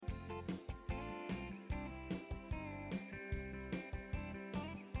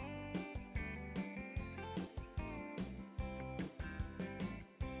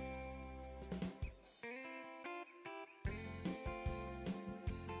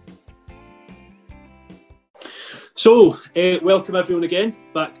Welcome everyone again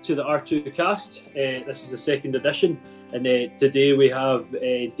back to the R2Kast. This is the second edition, and today we have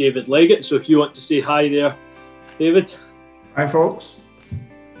David Leggat. So if you want to say hi there, David. Hi folks.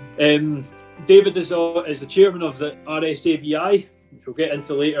 David is the chairman of the RSABI, which we'll get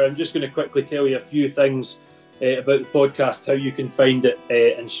into later. I'm just going to quickly tell you a few things about the podcast, how you can find it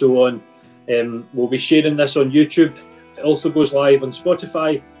and so on. We'll be sharing this on YouTube. It also goes live on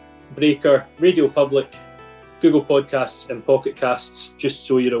Spotify, Breaker, Radio Public, Google Podcasts and Pocket Casts, just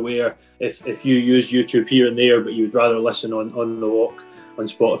so you're aware if you use YouTube here and there but you'd rather listen on the walk on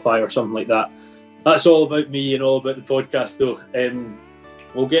Spotify or something like that. That's all about me and all about the podcast though.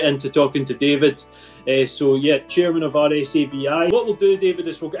 We'll get into talking to David. Chairman of RSABI. What we'll do, David,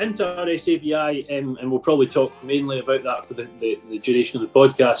 is we'll get into RSABI and we'll probably talk mainly about that for the duration of the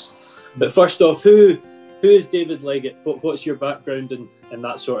podcast. But first off, who is David Leggat? What's your background and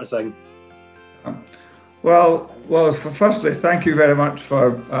that sort of thing? Well, firstly, thank you very much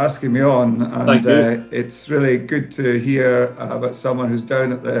for asking me on. And it's really good to hear about someone who's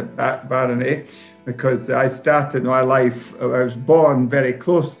down at the Barony, because I started my life, I was born very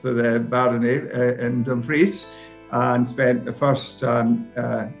close to the Barony in Dumfries and spent the first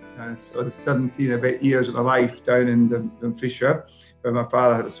 17 a bit years of my life down in Dumfriesshire, where my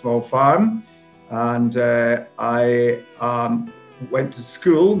father had a small farm. And I went to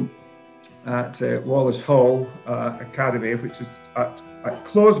school at Wallace Hall Academy, which is at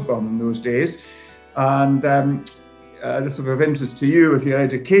Closburn in those days. And this will be of interest to you with your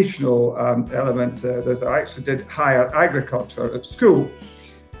educational element. I actually did higher agriculture at school,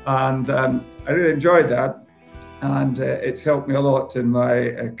 and I really enjoyed that. And it's helped me a lot in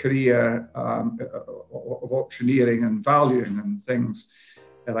my career of auctioneering and valuing and things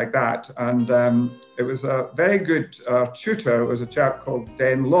like that. And it was a very good tutor. It was a chap called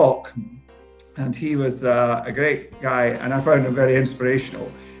Den Locke, and he was a great guy, and I found him very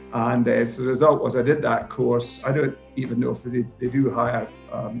inspirational. And so the result was I did that course. I don't even know if they do higher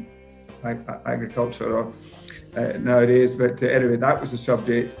agriculture or nowadays, but anyway, that was the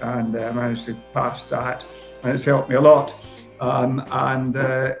subject, and I managed to pass that, and it's helped me a lot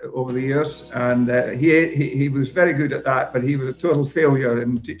over the years. And he was very good at that, but he was a total failure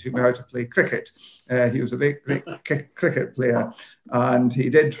in teaching me how to play cricket. He was a great cricket player, and he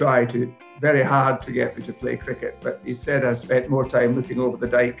did try very hard to get me to play cricket, but he said I spent more time looking over the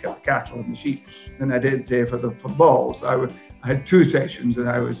dyke at the cattle and the sheep than I did for the balls. I had 2 sessions and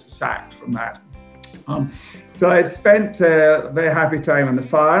I was sacked from that. So I spent a very happy time on the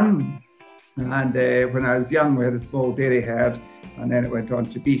farm, and when I was young we had a small dairy herd, and then it went on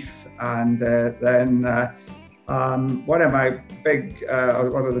to beef, and then one of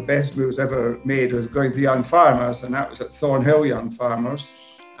the best moves ever made was going to Young Farmers, and that was at Thornhill Young Farmers.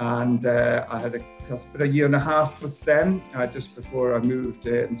 And I had a year and a half with them just before I moved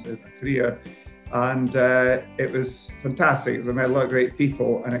into a career. And it was fantastic. I met a lot of great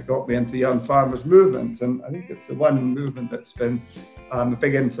people, and it got me into the Young Farmers movement. And I think it's the one movement that's been a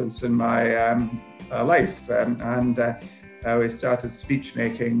big influence in my life. We started speech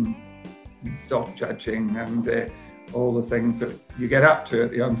making and stock judging and all the things that you get up to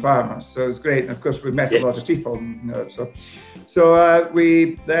at the Young Farmers. So it was great. And of course, we met a lot of people. So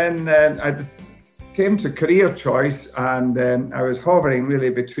we then, I just came to career choice, and I was hovering really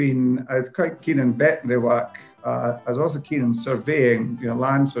between, I was quite keen in veterinary work. I was also keen in surveying,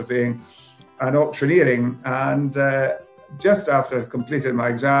 land surveying and auctioneering. And just after I completed my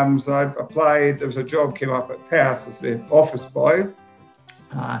exams, I applied. There was a job came up at Perth as the office boy.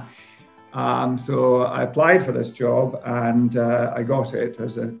 So I applied for this job, and I got it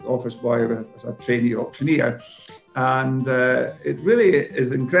as an office boy, as a trainee auctioneer. And it really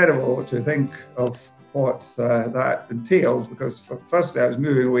is incredible to think of what that entailed, because firstly I was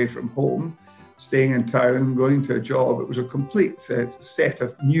moving away from home, staying in town, going to a job. It was a complete set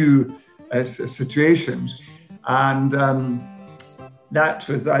of new situations. And that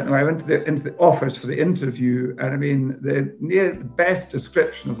was that. I went into the office for the interview, and I mean, the best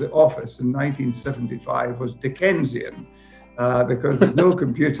description of the office in 1975 was Dickensian, because there's no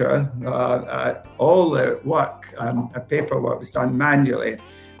computer. All the work, paperwork was done manually.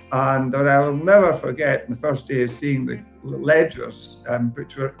 And that I'll never forget, in the first days, seeing the ledgers,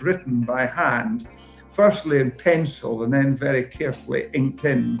 which were written by hand, firstly in pencil and then very carefully inked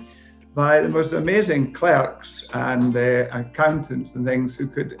in, by the most amazing clerks and accountants and things who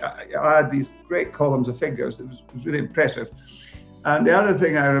could add these great columns of figures. It was really impressive. And the other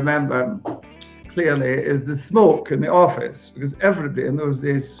thing I remember clearly is the smoke in the office, because everybody in those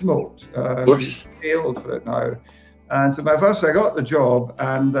days smoked. Failed for it now. And so I got the job,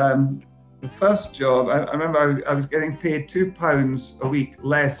 and the first job, I remember I was getting paid £2 a week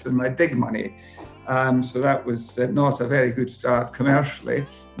less than my dig money. So that was not a very good start commercially,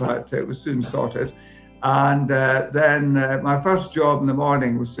 but it was soon sorted. And then my first job in the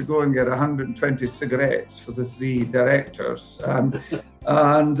morning was to go and get 120 cigarettes for the 3 directors. And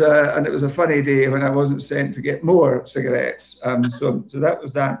it was a funny day when I wasn't sent to get more cigarettes. So that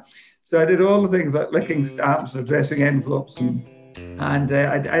was that. So I did all the things like licking stamps and addressing envelopes. And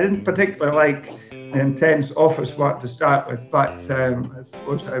I didn't particularly like intense office work to start with, but I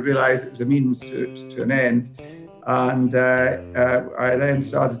suppose I realised it was a means to an end. And I then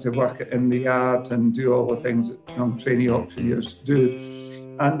started to work in the yard and do all the things that young trainee auctioneers do.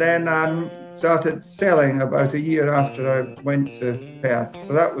 And then started selling about a year after I went to Perth.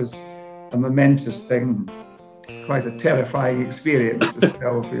 So that was a momentous thing, quite a terrifying experience to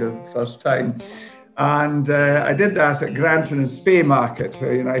sell for the first time. And I did that at Granton and Spey Market,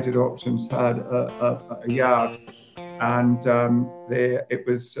 where United Auctions had a yard. And it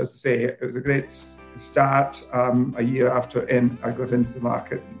was, as I say, it was a great start. A year after I got into the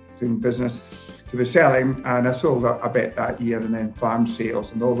market doing business to be selling, and I sold a bit that year, and then farm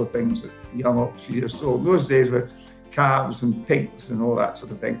sales and all the things that young auctioneers sold. Those days were calves and pigs and all that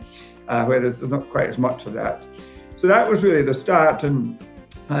sort of thing, whereas there's not quite as much of that. So that was really the start. And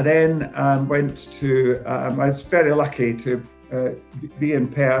I then went to, I was very lucky to be in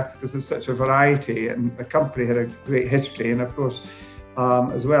Perth because there's such a variety, and the company had a great history. And of course,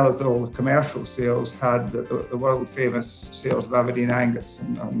 as well as all the commercial sales, had the world famous sales of Aberdeen Angus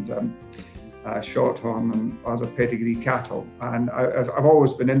and Shorthorn and other pedigree cattle. And I've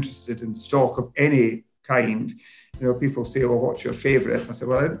always been interested in stock of any kind. People say, well, what's your favourite? I said,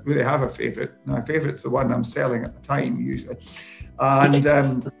 well, I don't really have a favourite. My favourite's the one I'm selling at the time, usually. And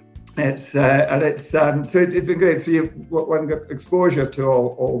so it's been great. So one got exposure to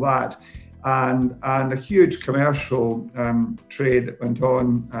all that, and a huge commercial trade that went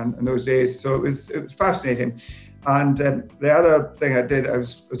on in those days. So it was fascinating. And the other thing I did, I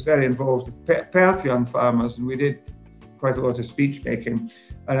was very involved with Perth Young Farmers, and we did quite a lot of speech making.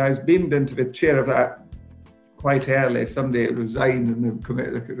 And I was beamed into the chair of that quite early. Somebody resigned in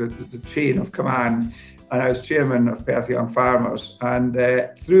the chain of command, and I was chairman of Perth Young Farmers. And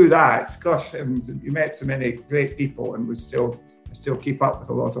through that, gosh, you met so many great people, and I still keep up with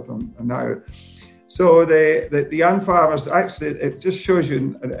a lot of them now. So the young farmers, actually, it just shows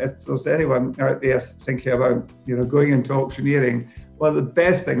you, if there's anyone out there thinking about going into auctioneering, one of the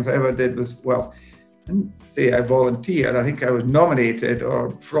best things I ever did was, well, I didn't say I volunteered. I think I was nominated or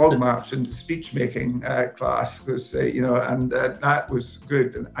frog marched into speech making class, because and that was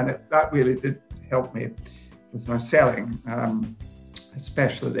good, and that really did help me with my selling,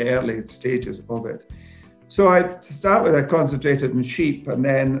 especially the early stages of it. So to start with, I concentrated on sheep, and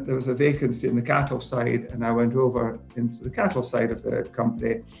then there was a vacancy in the cattle side, and I went over into the cattle side of the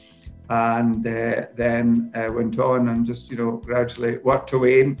company, and then went on and just gradually worked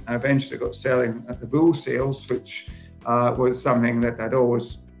away. I eventually got selling at the bull sales, which was something that I'd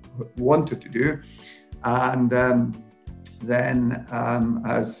always wanted to do. And then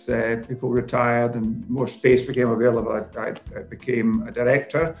as people retired and more space became available, I became a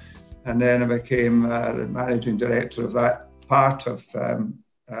director. And then I became the managing director of that part of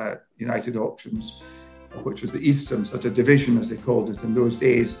United Auctions, which was the Eastern sort of division, as they called it in those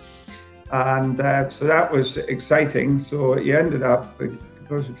days. And so that was exciting. So you ended up,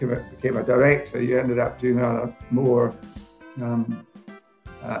 because you became a director, you ended up doing a more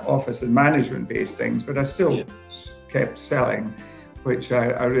office and management-based things, but I still kept selling, which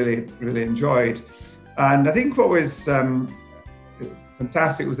I really, really enjoyed. And I think what was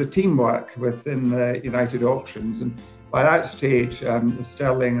fantastic was the teamwork within United Auctions, and by that stage the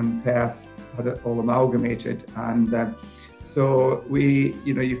Stirling and Perth had it all amalgamated, and so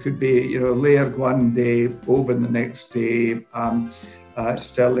you could be Lairg one day, Oban the next day,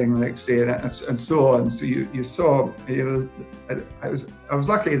 Stirling the next day, and so on. So you saw, I was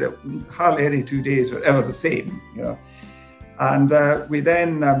lucky that hardly any 2 days were ever the same, and we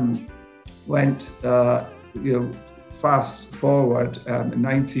then went fast forward in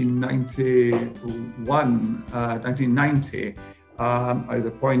 1990, I was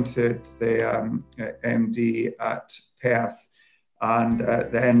appointed the MD at Perth, and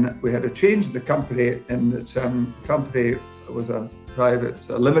then we had a change in the company, in that the company was a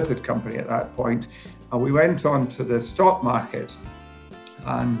limited company at that point, and we went on to the stock market,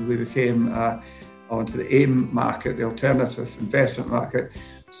 and we became onto the AIM market, the alternative investment market.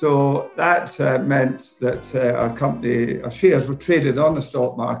 So that meant that our shares were traded on the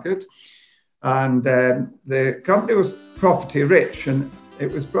stock market, and the company was property rich, and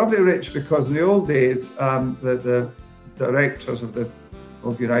it was probably rich because in the old days, the directors of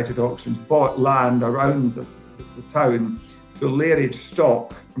United Auctions bought land around the town to lairage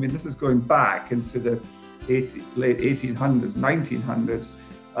stock. I mean, this is going back into the late 1800s, 1900s,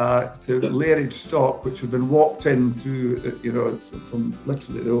 to lairage stock, which had been walked in through, from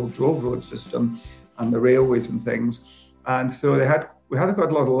literally the old drove road system and the railways and things. And so we had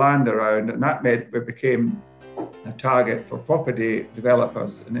quite a lot of land around, and that meant we became a target for property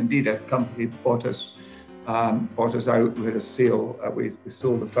developers. And indeed, a company bought us out. We had a sale. We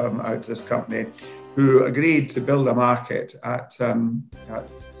sold the firm out to this company, who agreed to build a market at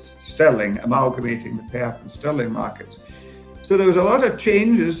Stirling, amalgamating the Perth and Stirling markets. So there was a lot of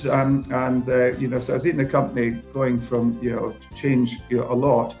changes, so I've seen the company going from, to change a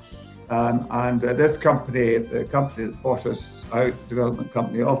lot. This company, the company that bought us out, the development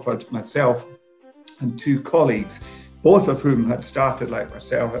company, offered myself and two colleagues, both of whom had started like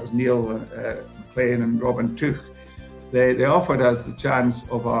myself. That was Neil McLean and Robin Tuch. They offered us the chance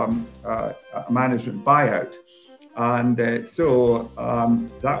of a management buyout. And so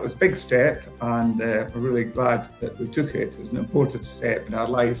that was a big step, and we're really glad that we took it. It was an important step in our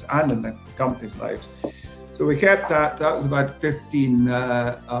lives and in the company's lives. So we kept that. That was about 15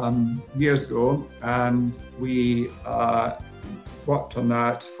 years ago, and we worked on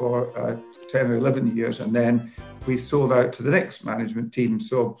that for 10 or 11 years, and then we sold out to the next management team.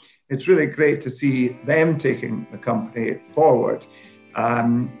 So it's really great to see them taking the company forward.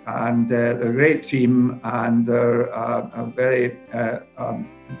 They're a great team, and they're a very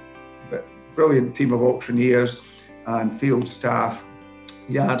brilliant team of auctioneers and field staff,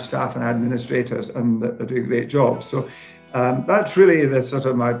 yard staff and administrators, and they're doing a great job. So that's really the sort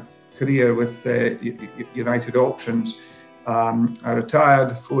of my career with United Auctions. I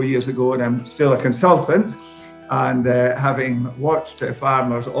retired 4 years ago, and I'm still a consultant. And having watched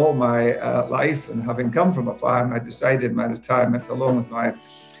farmers all my life, and having come from a farm, I decided in my retirement, along with my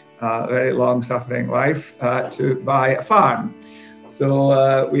very long-suffering wife, to buy a farm.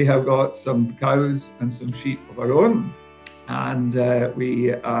 So we have got some cows and some sheep of our own, and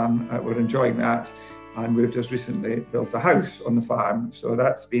we're enjoying that. And we've just recently built a house on the farm. So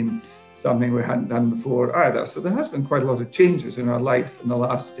that's been something we hadn't done before either. So there has been quite a lot of changes in our life in the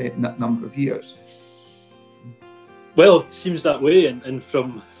last number of years. Well, it seems that way, and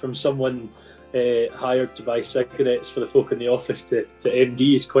from someone hired to buy cigarettes for the folk in the office to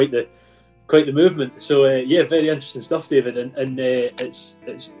MD is quite the movement. So very interesting stuff, David. And it's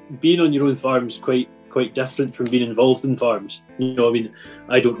being on your own farms quite different from being involved in farms.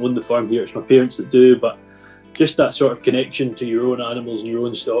 I don't own the farm here; it's my parents that do. But just that sort of connection to your own animals and your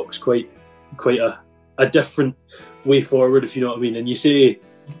own stock's quite a different way forward, if you know what I mean. And you say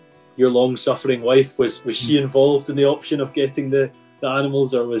your long-suffering wife, was she involved in the option of getting the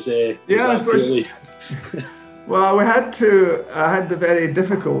animals, or was that purely... Well, I had the very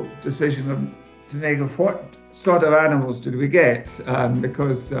difficult decision to make of what sort of animals did we get,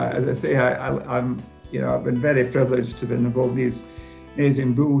 because as I say, I've been very privileged to be involved in these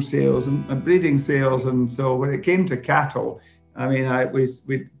amazing bull sales and breeding sales, and so when it came to cattle, I mean,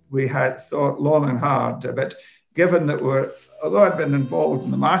 we had thought long and hard, but given that although I'd been involved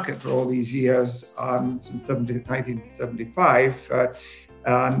in the market for all these years, since 1975,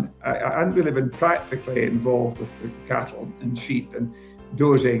 I hadn't really been practically involved with the cattle and sheep and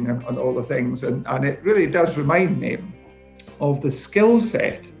dozing and all the things. And it really does remind me of the skill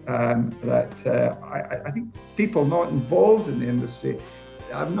set that I think people not involved in the industry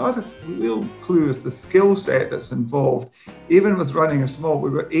have not a real clue as the skill set that's involved. Even with running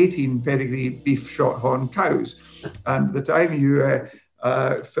we've got 18 pedigree beef shorthorn cows. And the time you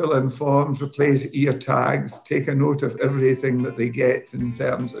fill in forms, replace ear tags, take a note of everything that they get in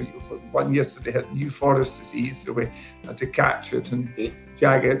terms of, one yesterday had new forest disease, so we had to catch it and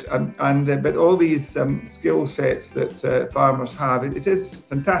jag it. But all these skill sets that farmers have, it is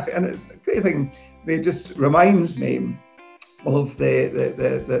fantastic. And it's a great thing. It just reminds me of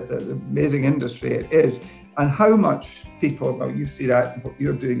the amazing industry it is, and how much people, well, you see that in what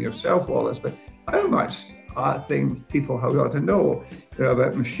you're doing yourself, Wallace, but how much things people have got to know,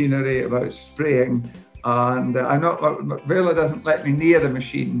 about machinery, about spraying. And Vela doesn't let me near the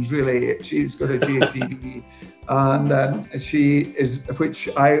machines, really. She's got a JCB, and she is,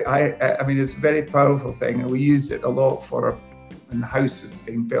 which I mean, it's a very powerful thing, and we used it a lot for when the house was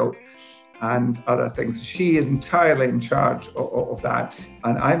being built and other things. She is entirely in charge of that,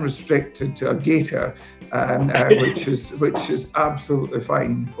 and I'm restricted to a gator, which is absolutely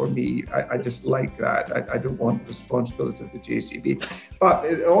fine for me. I just like that. I don't want responsibility of the JCB.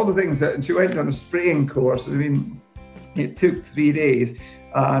 But all the things that, and she went on a spraying course. I mean, It took 3 days,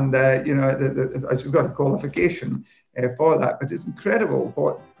 and I just got a qualification for that. But it's incredible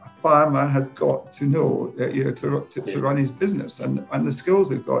what a farmer has got to know, to run his business, and the skills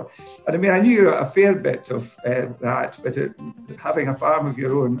they've got. And I mean, I knew a fair bit of that, but having a farm of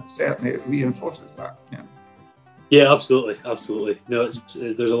your own certainly reinforces that. Yeah. Yeah, absolutely. No,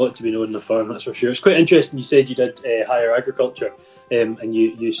 there's a lot to be known in the farm, that's for sure. It's quite interesting. You said you did higher agriculture, and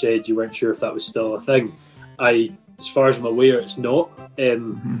you said you weren't sure if that was still a thing. As far as I'm aware, it's not.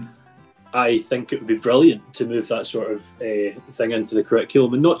 I think it would be brilliant to move that sort of thing into the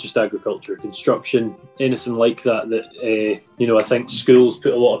curriculum, and not just agriculture, construction, anything like that. I think schools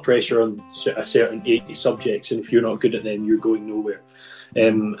put a lot of pressure on a certain 80 subjects, and if you're not good at them, you're going nowhere.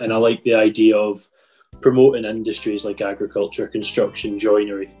 And I like the idea of promoting industries like agriculture, construction,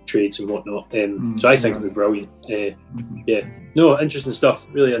 joinery, trades and whatnot. So I think it would be brilliant. Yeah. No, interesting stuff.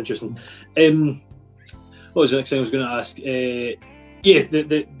 Really interesting. What was the next thing I was going to ask? The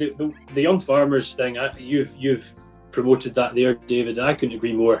young farmers thing, you've promoted that there, David, and I couldn't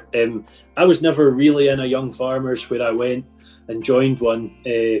agree more. I was never really in a young farmers where I went and joined one.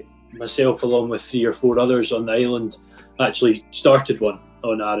 Myself, along with 3 or 4 others on the island, actually started one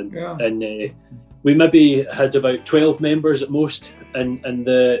on Arran. Yeah. And we maybe had about 12 members at most, and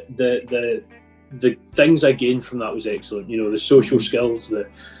the things I gained from that was excellent. The social skills,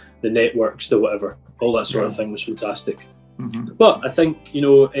 the networks, the whatever, all that sort of thing was fantastic. But I think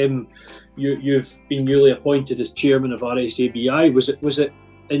you've been newly appointed as chairman of RSABI. Was it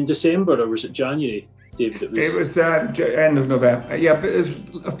in December or was it January, David? It was end of November. Yeah, but it was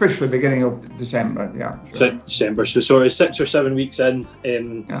officially beginning of December. Yeah, sure. December. So sort of 6 or 7 weeks in,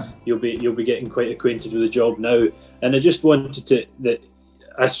 you'll be getting quite acquainted with the job now. And I just wanted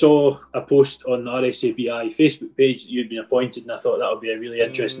I saw a post on the RSABI Facebook page that you'd been appointed, and I thought that would be a really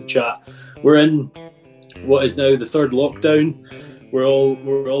interesting chat. We're in what is now the 3rd lockdown. We're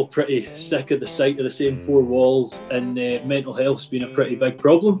all pretty sick of the sight of the same 4 walls, and mental health's been a pretty big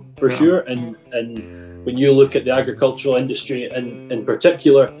problem for sure. And when you look at the agricultural industry in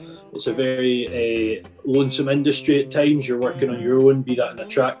particular, it's a very lonesome industry at times. You're working on your own, be that in a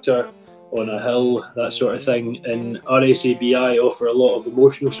tractor, on a hill, that sort of thing. And RSABI offer a lot of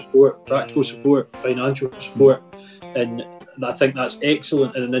emotional support, practical support, financial support, and I think that's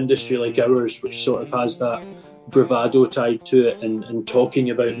excellent in an industry like ours, which sort of has that bravado tied to it, and talking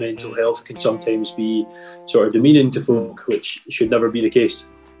about mental health can sometimes be sort of demeaning to folk, which should never be the case.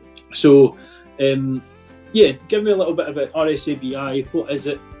 So give me a little bit about RSABI. What is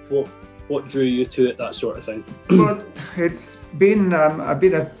it? What drew you to it? That sort of thing. Well, it's been I've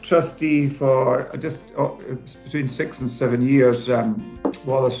been a trustee for just between 6 and 7 years,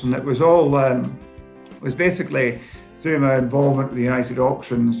 Wallace, and it was all was basically through my involvement with the United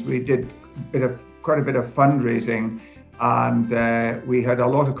Auctions. We did quite a bit of fundraising, and we had a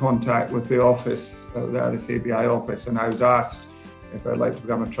lot of contact with the office, the RSABI office, and I was asked if I'd like to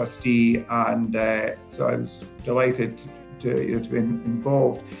become a trustee, and so I was delighted to be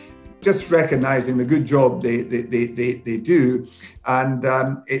involved, just recognising the good job they do, and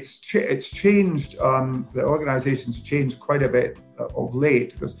it's changed. The organisation's changed quite a bit of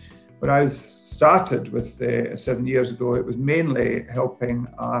late, because when I started with 7 years ago, it was mainly helping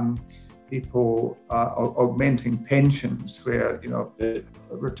people augmenting pensions, where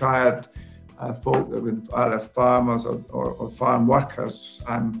retired folk that were either farmers or farm workers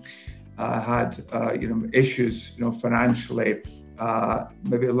had issues financially,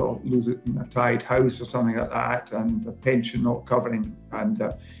 maybe a little losing a tied house or something like that, and the pension not covering, and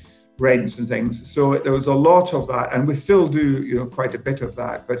rents and things. So there was a lot of that, and we still do quite a bit of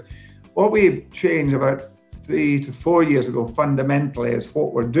that. But what we changed about 3 to 4 years ago fundamentally is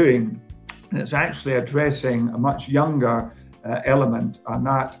what we're doing. And it's actually addressing a much younger element, and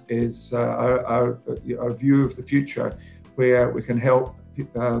that is our view of the future, where we can help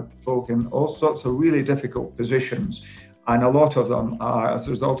folk in all sorts of really difficult positions. And a lot of them are as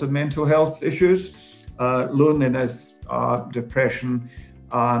a result of mental health issues, loneliness, depression,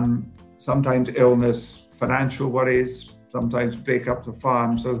 sometimes illness, financial worries, sometimes breakups of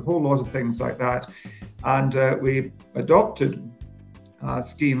farms, so a whole lot of things like that. And we adopted a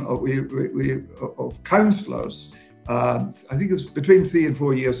scheme of counsellors. I think it was between 3 and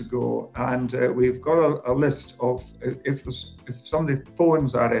 4 years ago, and we've got a list of, if somebody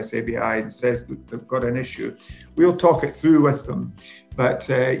phones RSABI and says they've got an issue, we'll talk it through with them. But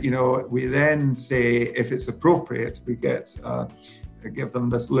we then say, if it's appropriate, we give them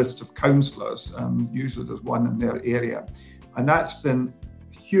this list of counsellors. Usually there's one in their area, and that's been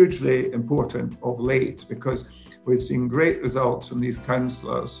hugely important of late, because we've seen great results from these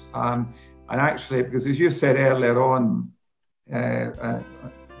counsellors, And actually, because as you said earlier on, that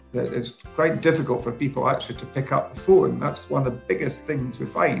it's quite difficult for people actually to pick up the phone. That's one of the biggest things we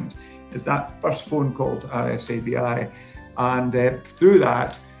find, is that first phone call to RSABI. And through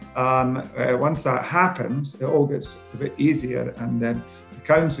that, once that happens, it all gets a bit easier. And the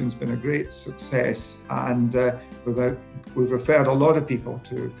counselling's been a great success. And we've referred a lot of people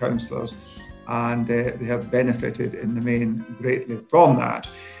to counsellors, and they have benefited in the main greatly from that.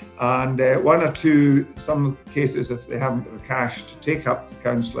 And one or two, some cases, if they haven't got the cash to take up the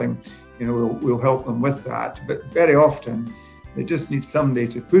counselling, we'll help them with that. But very often, they just need somebody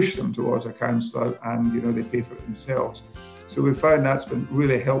to push them towards a counsellor, and they pay for it themselves. So we found that's been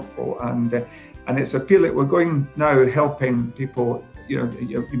really helpful, and it's appealing. We're going now helping people.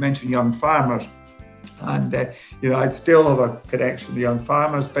 You mentioned young farmers. And I still have a connection to young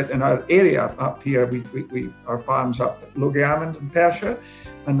farmers, but in our area up here, our farms up at Leggat in Perthshire,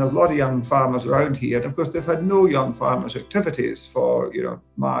 and there's a lot of young farmers around here. And of course, they've had no young farmers activities for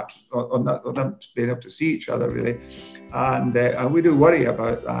March, or not being able to see each other really, and we do worry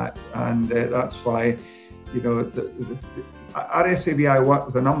about that, and that's why RSABI work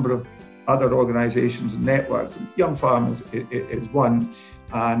with a number of other organisations and networks. Young Farmers is one.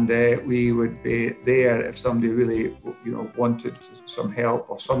 And we would be there if somebody really, wanted some help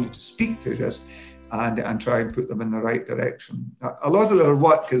or somebody to speak to just, and try and put them in the right direction. A lot of their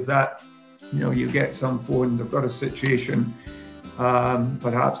work is that, you get some phone, they've got a situation,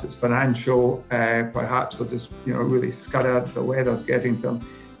 perhaps it's financial, perhaps they're just, really scattered, the weather's getting to them,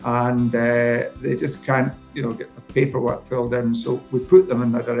 and they just can't, get the paperwork filled in. So we put them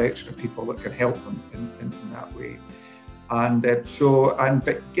in the direction of people that can help them in that way. And we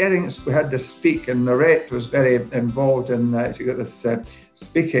had this speak, and Lorette was very involved in. She got this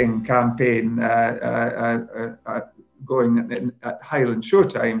speaking campaign going at Highland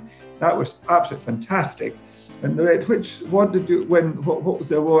Showtime. That was absolutely fantastic. And Lorette, which award did you win? What was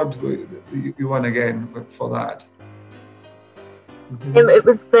the award you won again for that? It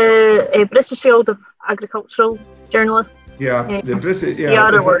was the British Shield of Agricultural Journalists. Yeah, the British.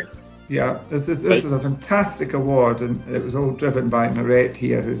 Yeah, the award. Yeah, this is a fantastic award, and it was all driven by Lorette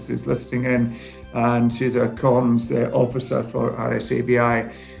here, who's listening in, and she's a comms officer for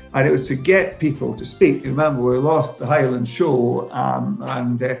RSABI, and it was to get people to speak. You remember, we lost the Highland Show,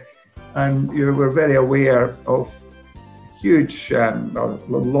 and we're very aware of huge,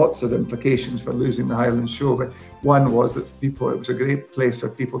 lots of implications for losing the Highland Show. But one was that it was a great place for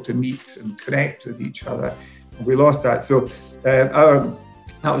people to meet and connect with each other. And we lost that, so that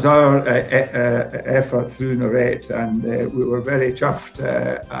was our effort through Lorette, and we were very chuffed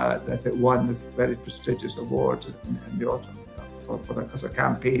that it won this very prestigious award in the autumn as a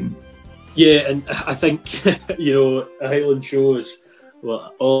campaign. Yeah, and I think, Highland shows,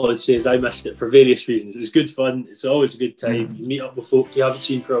 well, all I'd say is I missed it for various reasons. It was good fun. It's always a good time. You meet up with folk you haven't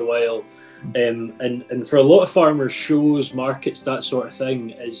seen for a while. And for a lot of farmers, shows, markets, that sort of thing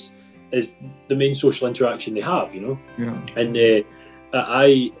is the main social interaction they have, Yeah. And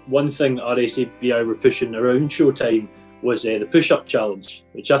one thing RSABI were pushing around Showtime was the push-up challenge,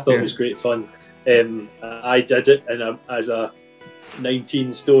 which I thought was great fun. I did it, and as a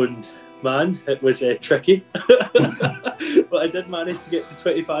 19-stone man, it was tricky, but I did manage to get to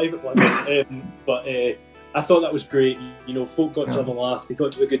 25 at once. But I thought that was great. Folk got to have a laugh, they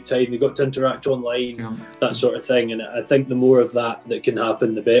got to have a good time, they got to interact online, that sort of thing. And I think the more of that can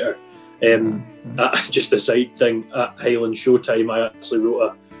happen, the better. Just a side thing, at Highland Showtime, I actually wrote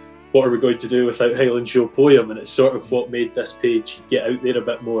a "What are we going to do without Highland Show" poem, and it's sort of what made this page get out there a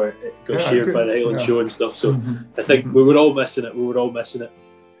bit more. It got shared by the Highland Show and stuff, so I think we were all missing it.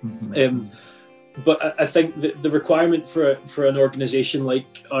 But I think that the requirement for an organisation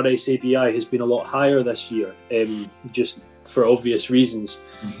like RSABI has been a lot higher this year, just for obvious reasons.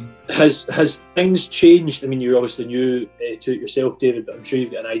 Has things changed? I mean, you're obviously new to it yourself, David, but I'm sure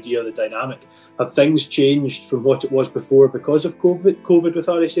you've got an idea of the dynamic. Have things changed from what it was before because of COVID with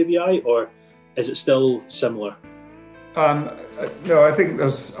RSABI, or is it still similar? No, I think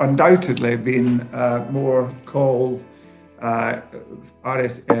there's undoubtedly been more call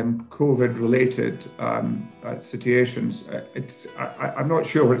COVID-related situations. I'm not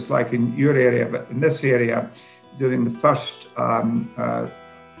sure what it's like in your area, but in this area, during the first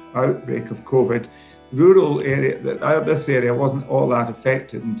outbreak of COVID, this area wasn't all that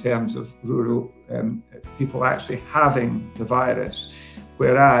affected in terms of rural people actually having the virus,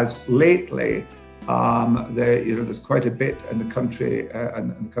 whereas lately there's quite a bit in the country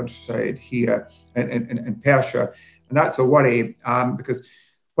and in the countryside here in Perthshire, and that's a worry because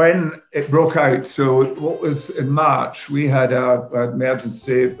when it broke out, so what was in March, we had an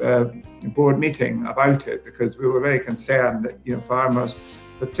emergency board meeting about it because we were very concerned that, farmers,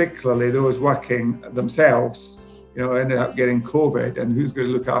 particularly those working themselves, ended up getting COVID, and who's going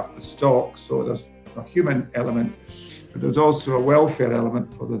to look after the stock? So there's a human element, but there's also a welfare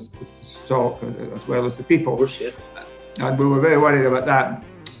element for the stock as well as the people. And we were very worried about that.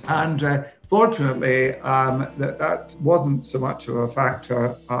 And fortunately, that wasn't so much of a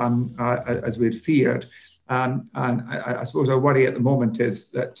factor as we'd feared. And I suppose our worry at the moment is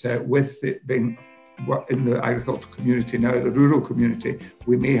that with it being in the agricultural community now, the rural community,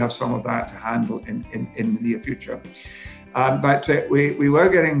 we may have some of that to handle in the near future. But we were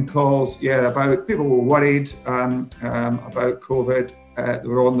getting calls, about people were worried about COVID. They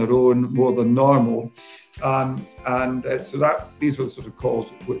were on their own more than normal. So that these were the sort of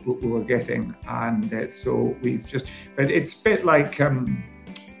calls we were getting, and so we've just. But it's a bit like many.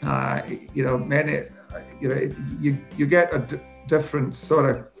 You get a different sort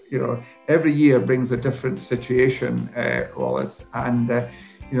of. Every year brings a different situation, Wallace, and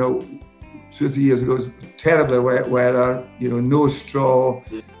 2 or 3 years ago it was terribly wet weather. No straw.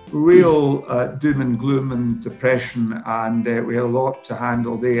 Real doom and gloom and depression, and we had a lot to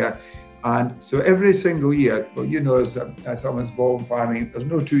handle there. And so every single year, as someone's involved in farming, there's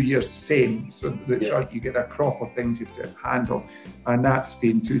no 2 years the same. So you get a crop of things you have to handle. And that's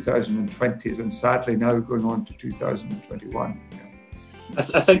been 2020s and sadly now going on to 2021.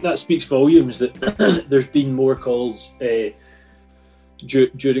 I think that speaks volumes that there's been more calls during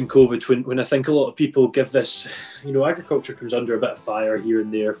COVID when I think a lot of people give this, agriculture comes under a bit of fire here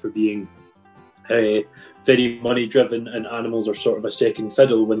and there for being very money driven, and animals are sort of a second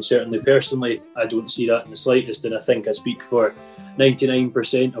fiddle, when certainly personally I don't see that in the slightest, and I think I speak for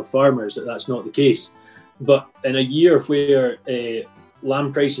 99% of farmers that that's not the case. But in a year where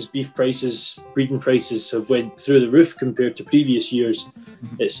lamb prices, beef prices, breeding prices have went through the roof compared to previous years,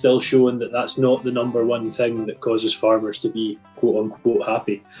 it's still showing that that's not the number one thing that causes farmers to be quote unquote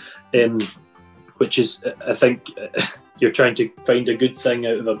happy, which is, I think, you're trying to find a good thing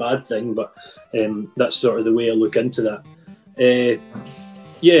out of a bad thing, but that's sort of the way I look into that.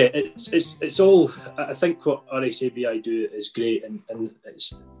 It's all. I think what RSABI do is great, and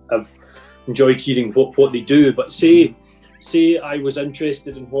I've enjoyed hearing what they do. But say I was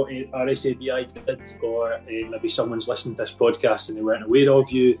interested in what RSABI did, or maybe someone's listening to this podcast and they weren't aware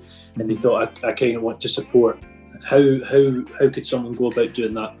of you, and they thought I kind of want to support. How could someone go about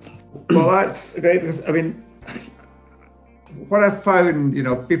doing that? Well, that's great, because what I've found,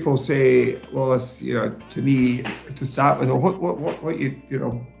 people say, well, it's, to me, to start with,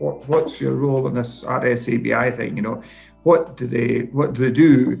 what's your role in this RSABI thing? What do they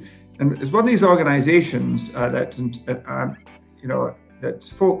do? And it's one of these organisations that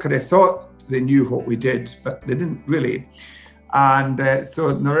folk kind of thought they knew what we did, but they didn't really. And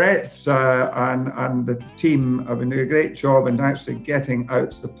so Noret's and the team have been doing a great job in actually getting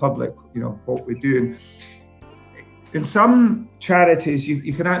out to the public, what we do. In some charities,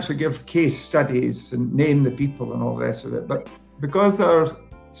 you can actually give case studies and name the people and all the rest of it. But because our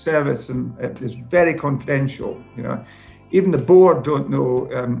service is very confidential, even the board don't know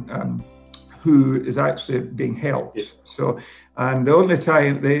who is actually being helped. Yes. So, and the only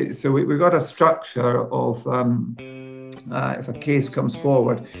time we got a structure of if a case comes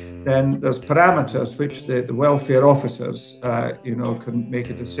forward, then there's parameters which the welfare officers, can make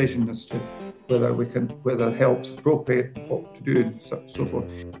a decision as to whether help's appropriate, what to do, and so forth.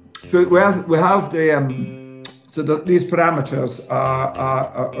 So we have these parameters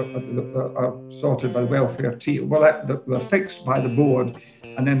are sorted by the welfare team. Well, they're fixed by the board,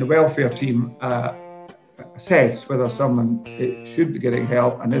 and then the welfare team assess whether someone should be getting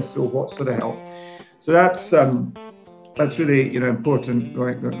help, and if so, what sort of help. So that's really important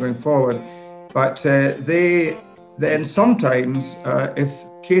going forward. But then sometimes, if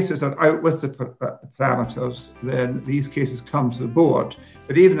cases are out with the parameters, then these cases come to the board.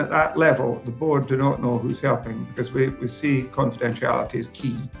 But even at that level, the board do not know who's helping, because we see confidentiality is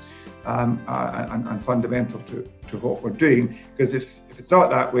key and fundamental to what we're doing. Because if it's not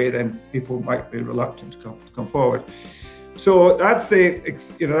that way, then people might be reluctant to come forward. So that's the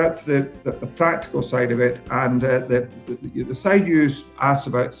practical side of it. And the side you asked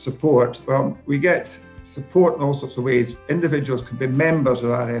about support. Well, we get support in all sorts of ways. Individuals can be members of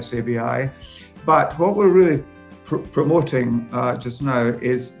RSABI, but what we're really promoting just now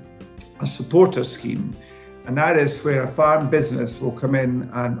is a supporter scheme, and that is where a farm business will come in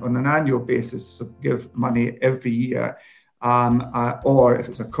and on an annual basis give money every year, or if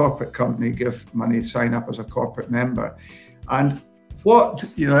it's a corporate company, give money, sign up as a corporate member. And what,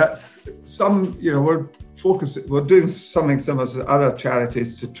 that's some, we're doing something similar to other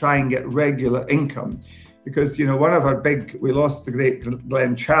charities to try and get regular income. Because, one of our we lost the Great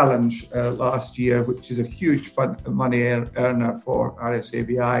Glen Challenge last year, which is a huge money earner for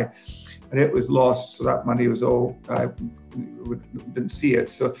RSABI, and it was lost, so that money was all, we didn't see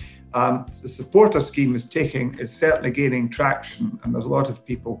it. So the supporter scheme is certainly gaining traction, and there's a lot of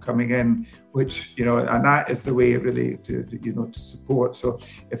people coming in, which, and that is the way really to support. So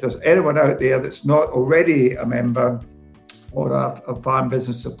if there's anyone out there that's not already a member or a farm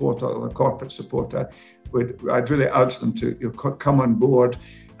business supporter or a corporate supporter, I'd really urge them to come on board.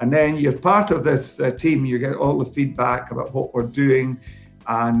 And then you're part of this team, you get all the feedback about what we're doing.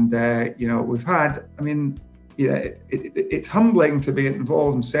 And, we've had, it's humbling to be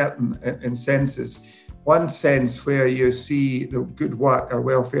involved in certain senses. One sense where you see the good work our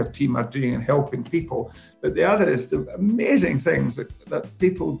welfare team are doing in helping people, but the other is the amazing things that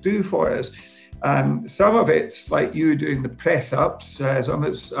people do for us. Some of it's like you doing the press ups, some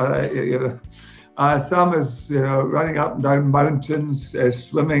it's some is running up and down mountains,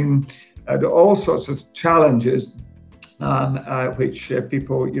 swimming, all sorts of challenges, which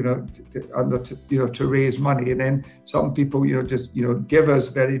people to raise money, and then some people just give us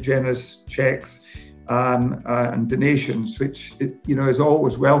very generous checks and donations, which is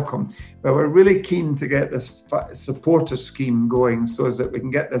always welcome. But we're really keen to get this supporter scheme going so as that we can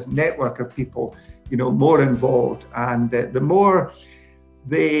get this network of people more involved, and the more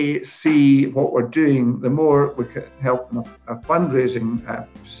they see what we're doing, the more we can help in a fundraising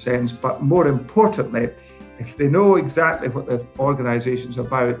sense. But more importantly, if they know exactly what the organisation's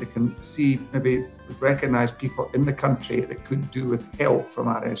about, they can maybe recognise people in the country that could do with help from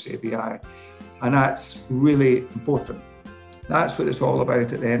RSABI. And that's really important. That's what it's all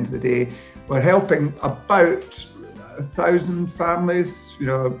about at the end of the day. We're helping about 1,000 families.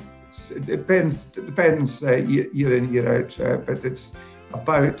 It depends year in, year out, but it's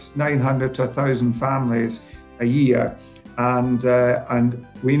about 900 to 1,000 families a year. And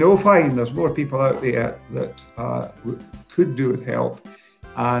we find there's more people out there that could do with help.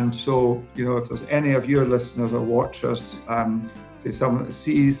 And so, if there's any of your listeners or watchers,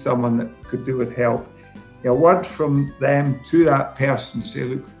 see someone that could do with help, a word from them to that person, say,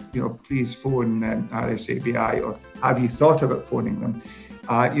 look, please phone RSABI, or have you thought about phoning them?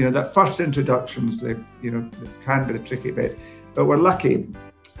 That first introductions, can be the tricky bit. But we're lucky.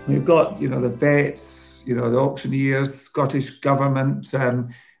 We've got, the vets, the auctioneers, Scottish Government,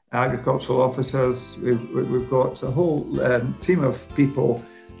 agricultural officers. We've got a whole team of people,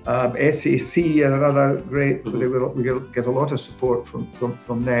 SAC and another great, we get a lot of support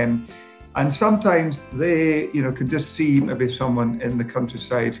from them. And sometimes they, can just see maybe someone in the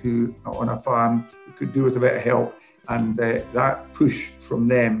countryside who, on a farm, could do with a bit of help. And that push from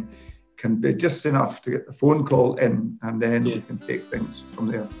them can be just enough to get the phone call in, and then we can take things from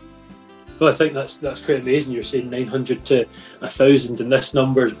there. Well, I think that's quite amazing. You're saying 900 to 1,000, and this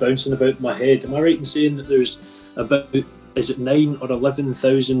number's bouncing about in my head. Am I right in saying that there's about, is it 9 or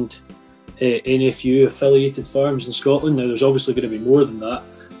 11,000 NFU affiliated farms in Scotland? Now, there's obviously going to be more than that.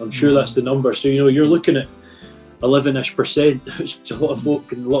 I'm sure that's the number. So, you're looking at 11-ish%, which is a lot of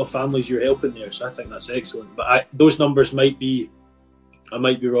folk and a lot of families you're helping there. So I think that's excellent. But those numbers I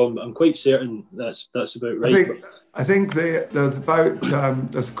might be wrong, but I'm quite certain that's about right. I think there's about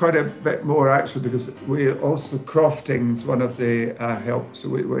there's quite a bit more actually, because we also crofting's one of the help. So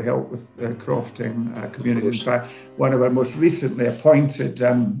we help with crofting communities. In fact, one of our most recently appointed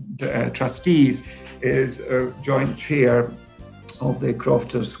trustees is a joint chair of the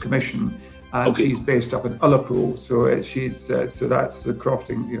Crofters Commission, and she's based up in Ullapool. So so that's the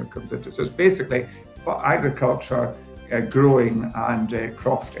crofting comes into. So it's basically for agriculture, growing and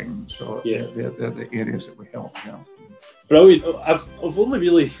crofting. So they're the areas that we help. Yeah. Brilliant.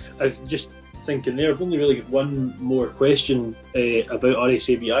 I've just thinking there, I've only really got one more question about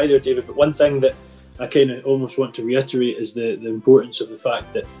RSABI there, David. But one thing that I kind of almost want to reiterate is the importance of the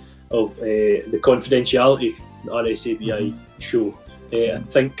fact that of the confidentiality the RSABI show. I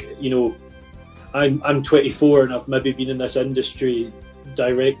think, I'm 24 and I've maybe been in this industry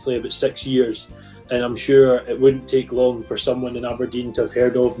directly about 6 years. And I'm sure it wouldn't take long for someone in Aberdeen to have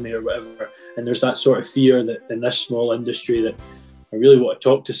heard of me or whatever. And there's that sort of fear that in this small industry that I really want to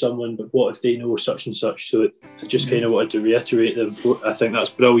talk to someone, but what if they know such and such? So I just kind of wanted to reiterate that I think that's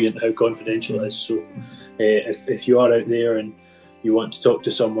brilliant how confidential it is. So if you are out there and you want to talk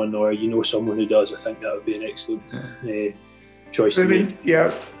to someone or someone who does, I think that would be an excellent choice to make.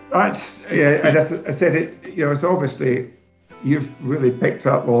 Yeah, as I said, it's obviously you've really picked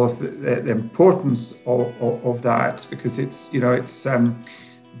up, Wallace, the importance of that, because it's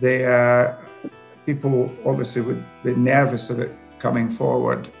people obviously would be nervous of it coming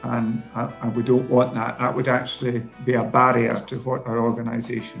forward, and we don't want that. That would actually be a barrier to what our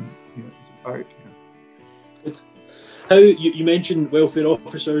organisation is about. Good. How you mentioned welfare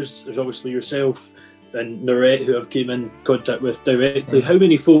officers? There's obviously yourself and Norette, who I've came in contact with directly. How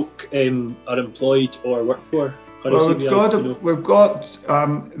many folk are employed or work for RSABI? We've got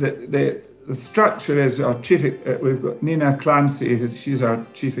the structure is our chief. We've got Nina Clancy, she's our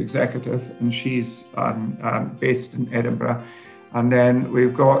chief executive, and she's based in Edinburgh. And then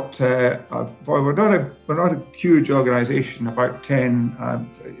we've got we're not a huge organisation, about 10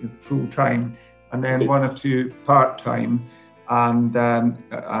 full time, and then 1 or 2 part time. And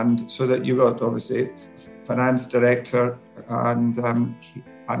so that you've got obviously finance director, and then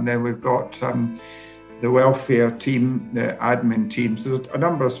we've got the welfare team, the admin team. So there's a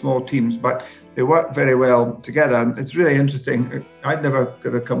number of small teams, but they work very well together. And it's really interesting. I'd never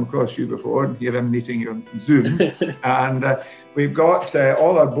come across you before, and here I'm meeting you on Zoom. And we've got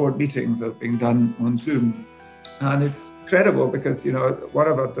all our board meetings are being done on Zoom, and it's incredible because one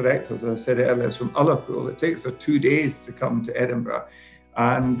of our directors, I said earlier, is from Ullapool. It takes her 2 days to come to Edinburgh,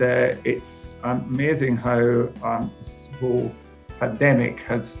 and it's amazing how this whole pandemic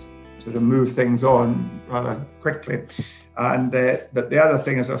has sort of moved things on rather quickly. And but the other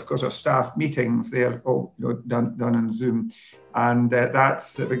thing is, of course, our staff meetings. They are all done on Zoom, and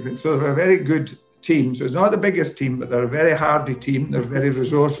that's a big thing. So they're a very good team. So it's not the biggest team, but they're a very hardy team. They're very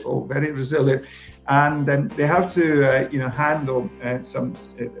resourceful, very resilient. And they have to, handle some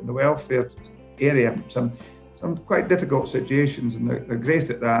in the welfare area, some quite difficult situations, and they're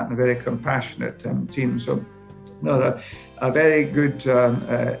great at that, and a very compassionate team. So, they're a very good.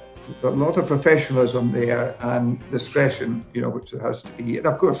 A lot of professionalism there and discretion, which there has to be, and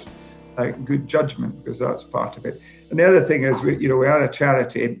of course, good judgment, because that's part of it. And the other thing is, we are a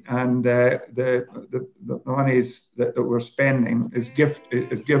charity, and the monies that we're spending is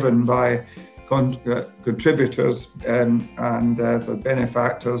given by contributors and so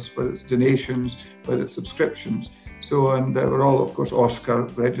benefactors, whether it's donations, whether it's subscriptions. So, and we're all, of course, Oscar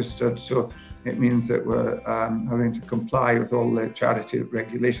registered. So it means that we're having to comply with all the charity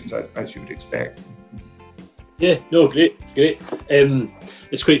regulations, as you would expect. Yeah, no, great.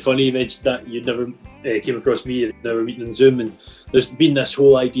 It's quite funny you mentioned that you never came across me, you'd never meeting on Zoom, and there's been this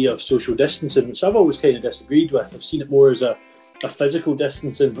whole idea of social distancing, which I've always kind of disagreed with. I've seen it more as a physical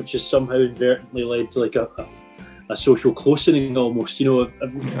distancing, which has somehow inadvertently led to like a social closening almost.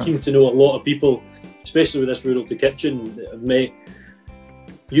 I've came to know a lot of people, especially with this Rural to Kitchen. I've met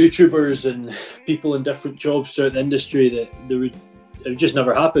YouTubers and people in different jobs throughout the industry that it would just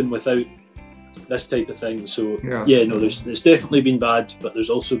never happen without this type of thing. So there's definitely been bad, but there's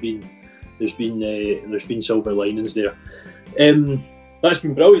also been silver linings there. That's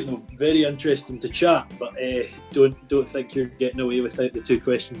been brilliant though. Very interesting to chat, but don't think you're getting away without the 2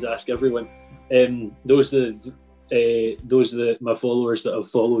 questions I ask everyone. Those are my followers that I've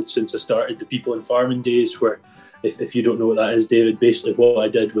followed since I started the People in Farming days, where if you don't know what that is, David, basically what I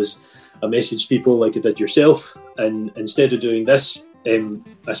did was I messaged people like I did yourself, and instead of doing this,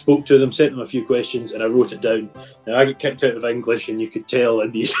 I spoke to them, sent them a few questions, and I wrote it down. Now I get kicked out of English, and you could tell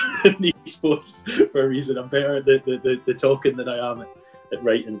in these posts for a reason. I'm better at the talking than I am at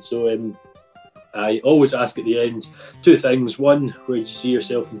writing. So I always ask at the end 2 things. 1, where do you see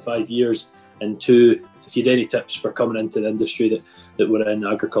yourself in 5 years? And 2, if you had any tips for coming into the industry that were in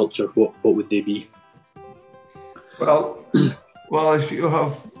agriculture, what would they be? Well, if you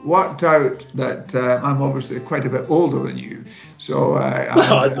have worked out that I'm obviously quite a bit older than you, so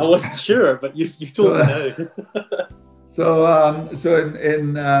I wasn't sure, but you've told me now. So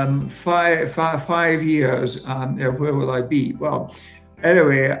in 5 years, where will I be? Well,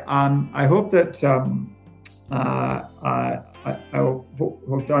 anyway, I hope that I will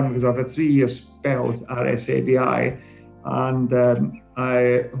have done, because I have a 3-year spell with RSABI, and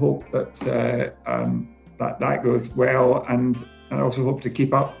I hope that that goes well, and I also hope to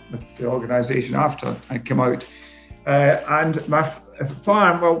keep up with the organisation after I come out. And my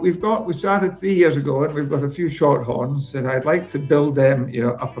farm, well, we started 3 years ago, and we've got a few shorthorns, and I'd like to build them,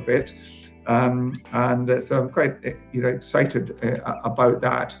 up a bit. And so I'm quite, excited about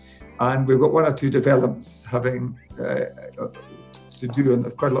that. And we've got 1 or 2 developments having to do, and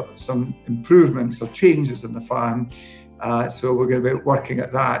quite a lot, some improvements or changes in the farm. So we're going to be working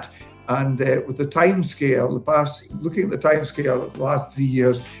at that. And with the time scale, looking at the time scale of the last 3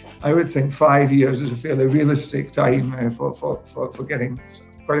 years, I would think 5 years is a fairly realistic time for getting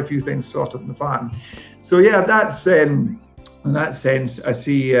quite a few things sorted in the farm. So yeah, that's in that sense, I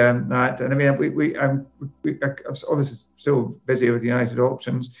see that. And I mean, I'm obviously still busy with United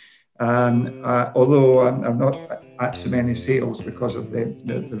Auctions, although I'm not at so many sales because of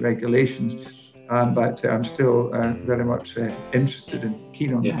the regulations. But I'm still very much interested and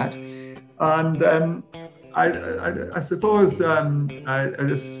keen on that. And I suppose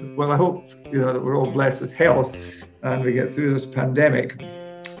I hope that we're all blessed with health and we get through this pandemic,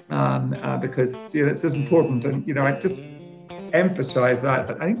 because it's as important. And I just emphasize that.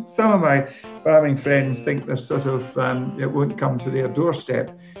 But I think some of my farming friends think they're sort of it won't come to their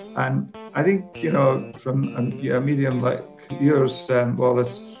doorstep. And I think from a medium like yours,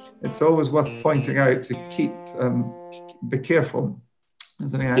 Wallace, it's always worth pointing out to be careful.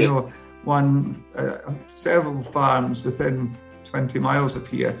 I mean, I know several farms within 20 miles of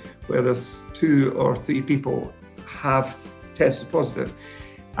here where there's 2 or 3 people have tested positive.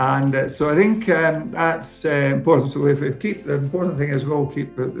 And so I think that's important. So if we keep, the important thing is we'll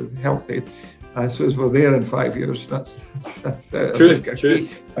keep it healthy. So as we're there in 5 years, that's true.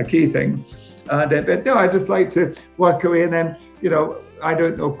 A key thing. But no, I just like to work away, and then I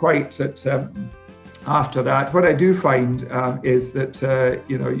don't know quite that. After that, what I do find is that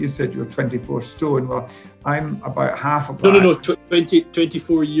you said you're 24 stone. Well, I'm about half of that. No,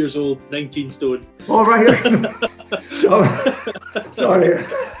 24 years old, 19 stone. Oh, right. Sorry.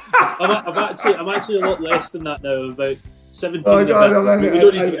 I'm actually a lot less than that now. About 17. Oh God, we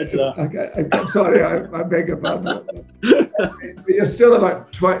don't need to get into that. I'm sorry, I beg your pardon. But you're still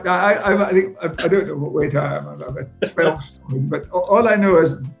about 20. I think I don't know what weight I am. I'm about 12 stone. But all I know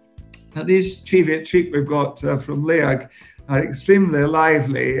is that these sheep we've got from Leggat are extremely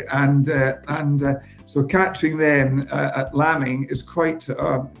lively, and so catching them at lambing is quite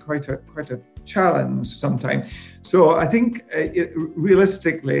a challenge sometimes. So I think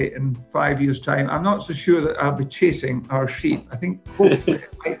realistically, in 5 years' time, I'm not so sure that I'll be chasing our sheep. I think hopefully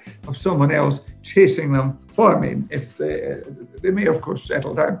I might have someone else chasing them for me. If they may, of course,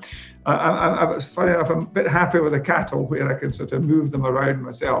 settle down. Funny enough, I'm a bit happy with the cattle where I can sort of move them around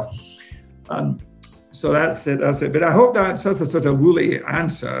myself. So that's it. But I hope that's a sort of woolly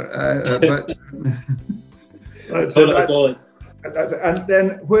answer. And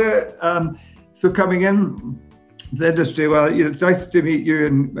then where? So coming in the industry, well, it's nice to meet you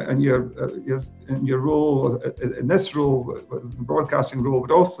in your role in this role, the broadcasting role,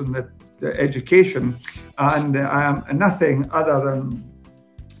 but also in the education. And I am nothing other than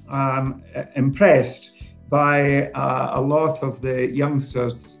impressed by a lot of the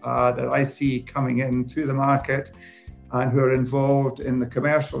youngsters that I see coming into the market and who are involved in the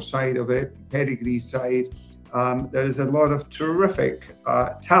commercial side of it, the pedigree side. There is a lot of terrific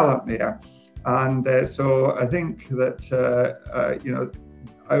talent there. And so I think that,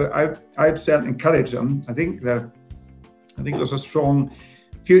 I'd certainly encourage them. I think there's a strong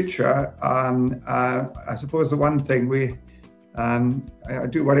future. I suppose the one thing I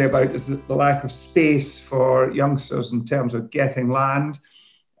do worry about is the lack of space for youngsters in terms of getting land.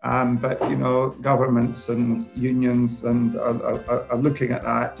 But governments and unions are looking at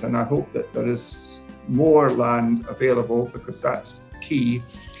that, and I hope that there is more land available, because that's key.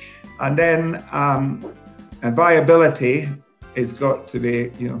 And then viability has got to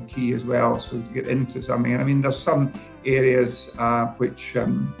be key as well. So to get into something, and I mean, there's some areas which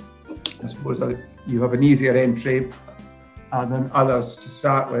I suppose you have an easier entry than others to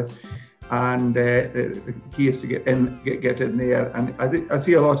start with, and the key is to get in there. And I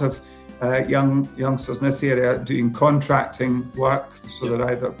see a lot of youngsters in this area doing contracting work, so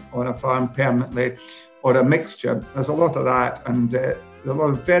they're either on a farm permanently or a mixture. There's a lot of that, and there's a lot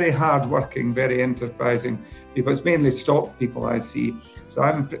of very hard-working, very enterprising people. It's mainly stock people I see, so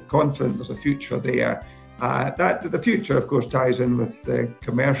I'm confident there's a future there. That the future, of course, ties in with the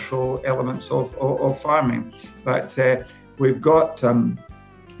commercial elements of farming, but we've got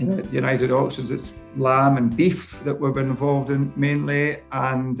United Auctions. It's lamb and beef that we've been involved in mainly,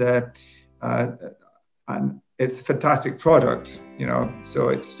 and it's a fantastic product. So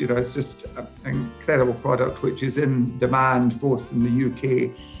it's just an incredible product which is in demand both in the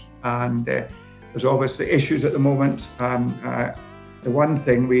UK, and there's obviously issues at the moment. The one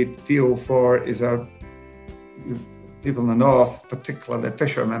thing we feel for is our people in the north, particularly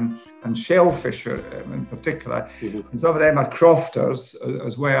fishermen and shellfisher in particular. Mm-hmm. And some of them are crofters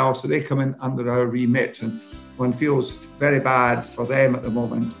as well, so they come in under our remit, and one feels very bad for them at the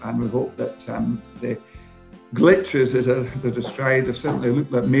moment. And we hope that the glitches, as they're described, have certainly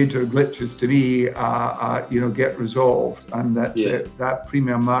looked like major glitches to me, get resolved, and that that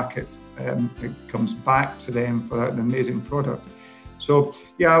premium market comes back to them for an amazing product. So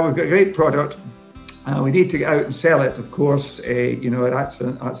we've got a great product. We need to get out and sell it, of course. That's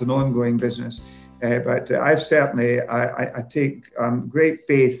an ongoing business. But I've certainly, I take great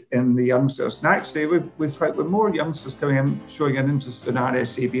faith in the youngsters. And actually, we've had more youngsters coming in, showing an interest in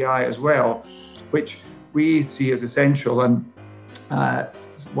RSABI as well, which we see as essential. And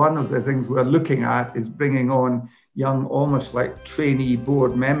one of the things we're looking at is bringing on young, almost like trainee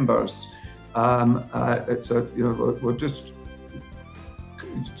board members. We're just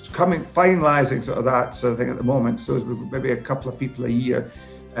finalising sort of that sort of thing at the moment. So maybe a couple of people a year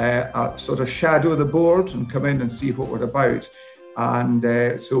sort of shadow the board and come in and see what we're about. And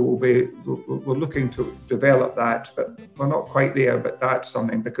so we're looking to develop that, but we're not quite there. But that's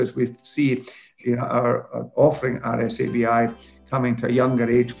something, because we see our offering RSABI coming to a younger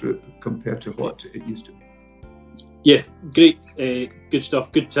age group compared to what it used to be. Yeah, great, good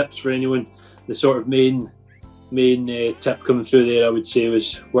stuff, good tips for anyone. The sort of main tip coming through there, I would say,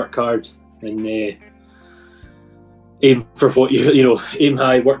 was work hard and aim for what aim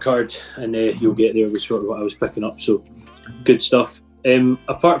high, work hard, and you'll get there, was sort of what I was picking up. So good stuff.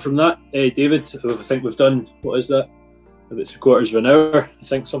 Apart from that, David, I think we've done, what is that, about 3/4 of an hour, I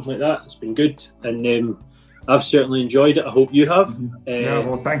think, something like that. It's been good, and I've certainly enjoyed it. I hope you have.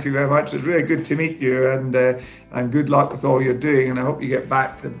 Well, thank you very much. It's really good to meet you, and good luck with all you're doing. And I hope you get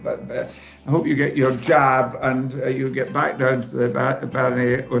back to. I hope you get your jab, and you get back down to the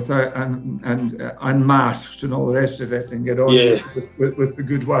Barony without and unmasked and all the rest of it, and get on with the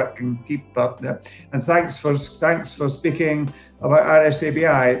good work and keep up there. And thanks for speaking about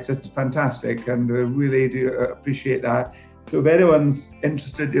RSABI. It's just fantastic, and we really do appreciate that. So if anyone's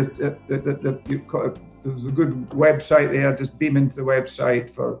interested, there's a good website there. Just beam into the website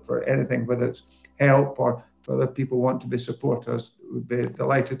for anything, whether it's help or whether people want to be supporters. We'd be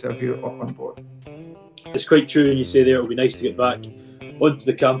delighted to have you on board. It's quite true, and you say there, it'll be nice to get back onto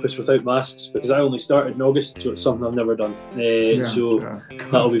the campus without masks, because I only started in August, so it's something I've never done.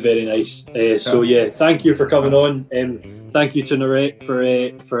 That'll be very nice. Thank you for coming on. Thank you to Norette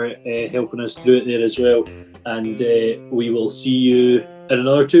for helping us through it there as well. And we will see you in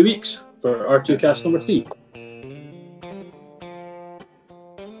another 2 weeks for R2Kast number 3.